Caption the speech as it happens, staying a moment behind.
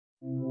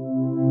One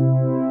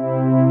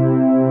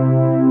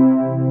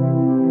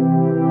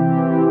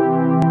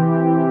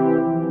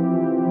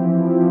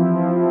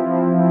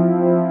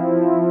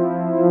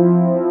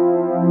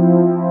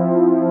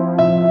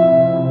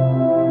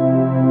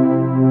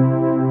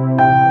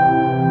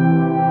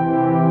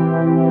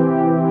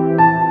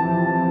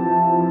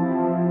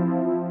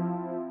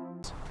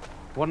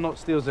lot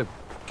steals a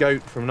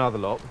goat from another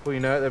lot. Before you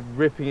know it, they're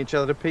ripping each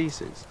other to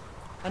pieces.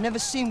 I never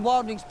seen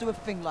wildlings do a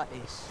thing like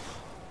this.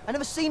 I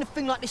never seen a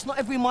thing like this, not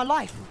ever in my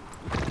life.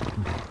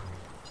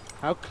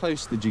 How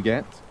close did you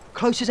get?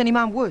 Close as any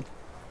man would.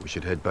 We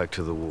should head back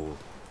to the wall.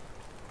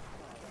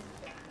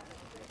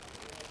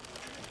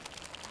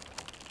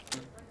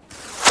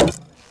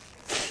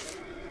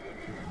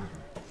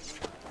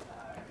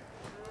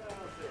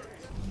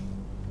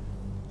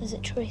 Is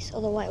it Trace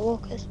or the White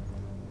Walkers?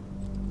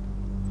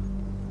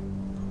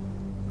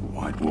 The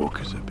White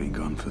Walkers have been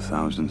gone for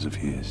thousands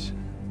of years.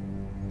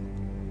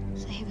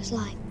 So he was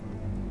lying.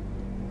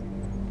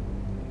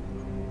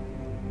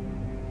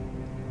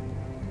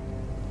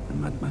 The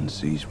madman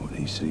sees what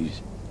he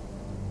sees.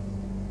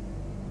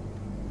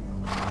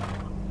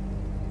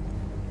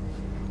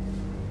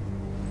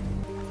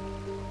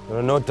 There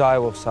are no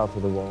direwolves south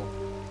of the wall.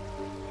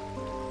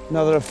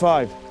 No, there are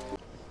 5.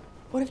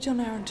 What if John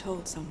Aaron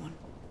told someone?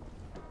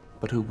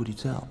 But who would he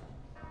tell?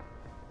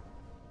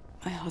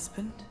 My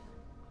husband?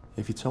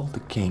 If he told the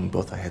king,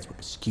 both our heads would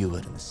be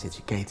skewered in the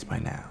city gates by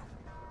now.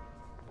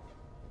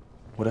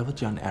 Whatever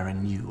John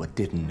Aaron knew or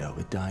didn't know,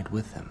 it died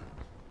with him.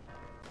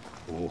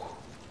 Oh,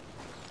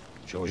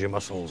 shows your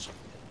muscles.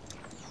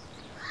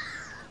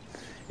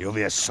 You'll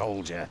be a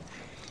soldier.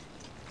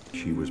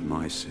 She was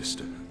my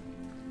sister.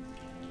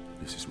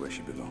 This is where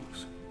she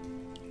belongs.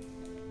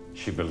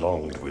 She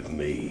belonged with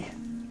me.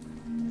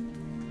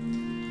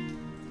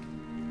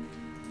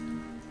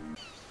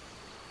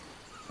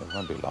 It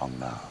won't be long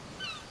now.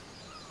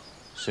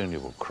 Soon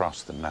you will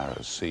cross the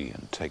narrow sea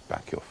and take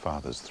back your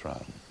father's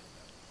throne.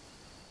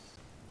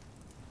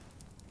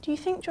 Do you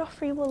think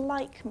Joffrey will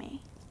like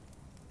me?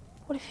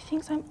 What if he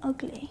thinks I'm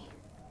ugly?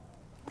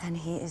 Then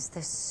he is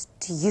the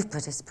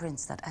stupidest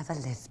prince that ever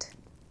lived.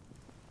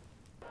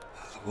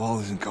 The wall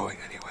isn't going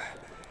anywhere.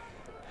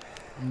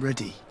 I'm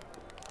ready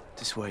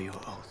to swear your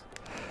oath.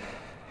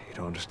 You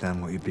don't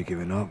understand what you'd be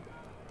giving up.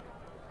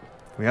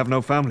 We have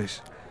no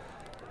families.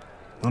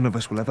 None of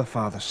us will ever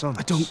father sons.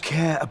 I don't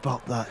care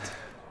about that.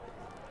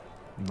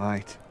 You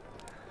might,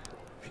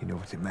 if you know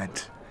what it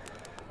meant.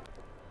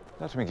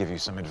 Let me give you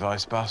some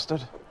advice,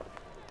 bastard.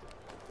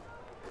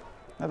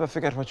 Never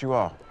forget what you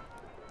are.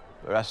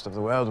 The rest of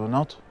the world will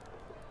not.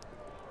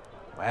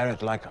 Wear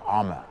it like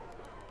armor,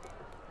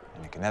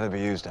 and it can never be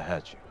used to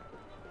hurt you.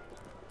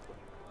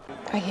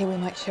 I hear we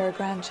might share a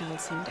grandchild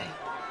someday.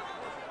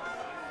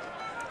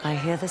 I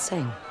hear the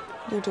same.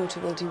 Your daughter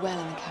will do well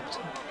in the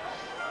capital.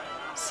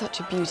 Such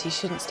a beauty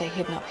shouldn't stay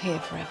hidden up here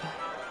forever.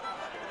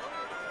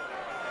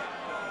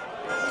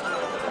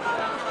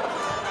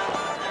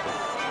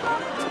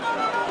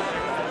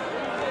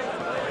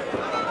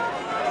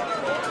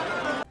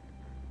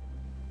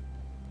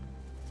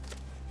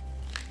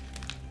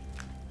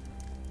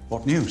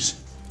 What news?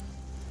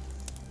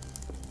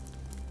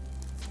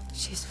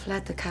 She's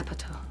fled the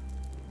capital.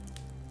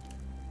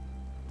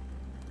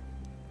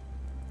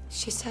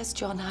 She says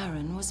John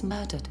Aaron was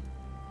murdered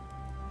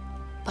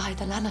by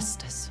the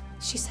Lannisters.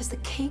 She says the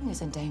king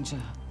is in danger.